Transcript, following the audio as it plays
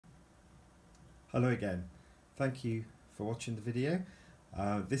Hello again. Thank you for watching the video.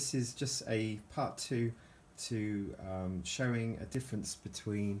 This is just a part 2 to showing a difference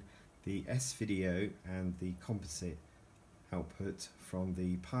between the S-Video and the composite output from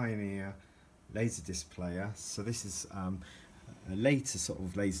the Pioneer Laserdisc player. So this is a later sort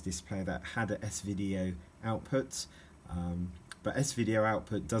of Laserdisc player that had an S-Video output, but S-Video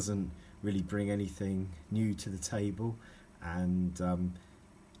output doesn't really bring anything new to the table, and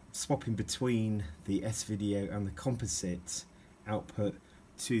swapping between the S-Video and the composite output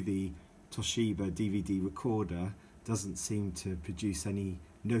to the Toshiba DVD recorder doesn't seem to produce any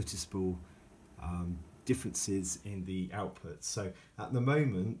noticeable differences in the output. So at the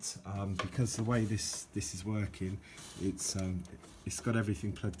moment, because the way this is working, it's got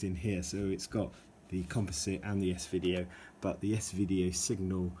everything plugged in here, so it's got the composite and the S-Video, but the S-Video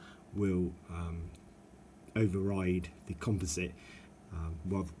signal will override the composite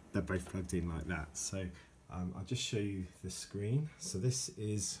while they're both plugged in like that. So I'll just show you the screen. So this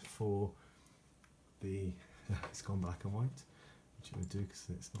is for the it's gone black and white, which I'm going to do because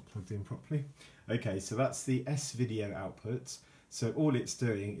it's not plugged in properly. Okay, so that's the S-Video output. So all it's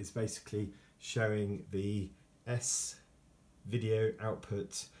doing is basically showing the S-Video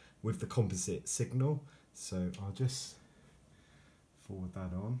output with the composite signal. So I'll just forward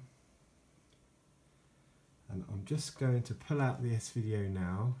that on. And I'm just going to pull out the S-Video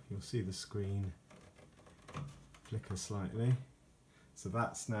now. You'll see the screen flicker slightly. So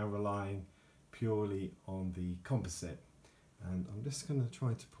that's now relying purely on the composite. And I'm just going to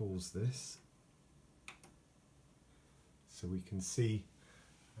try to pause this so we can see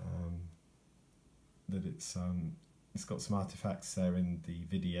that it's got some artifacts there in the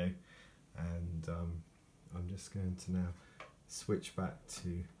video. And I'm just going to now switch back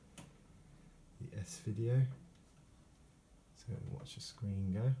to the S-Video. So watch the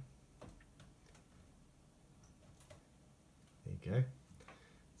screen go. There you go.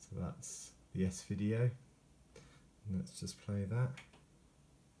 So that's the S-Video. And let's just play that.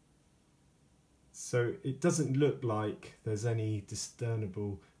 So it doesn't look like there's any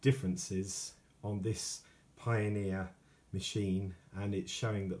discernible differences on this Pioneer machine, and it's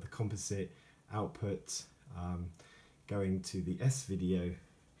showing that the composite output going to the S-Video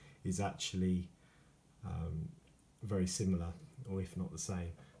is actually very similar, or if not the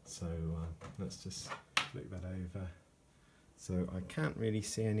same. So let's just flick that over. So I can't really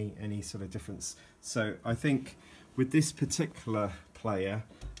see any sort of difference. So I think with this particular player,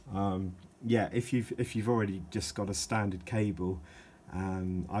 yeah, if you've already just got a standard cable,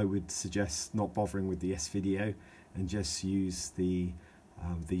 I would suggest not bothering with the S-Video and just use the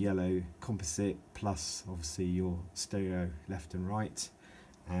yellow composite plus obviously your stereo left and right,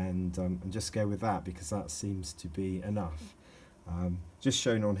 and just go with that, because that seems to be enough. Just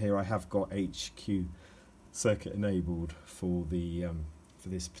shown on here, I have got HQ circuit enabled for the for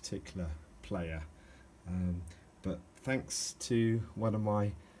this particular player, but thanks to one of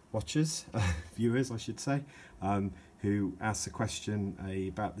my watchers, viewers I should say, who asked a question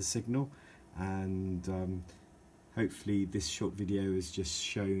about the signal, and hopefully this short video has just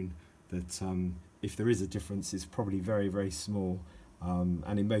shown that if there is a difference, it's probably very, very small,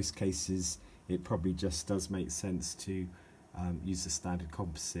 and in most cases it probably just does make sense to use the standard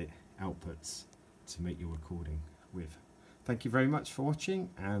composite outputs to make your recording with. Thank you very much for watching,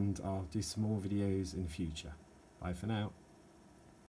 and I'll do some more videos in the future. Bye for now.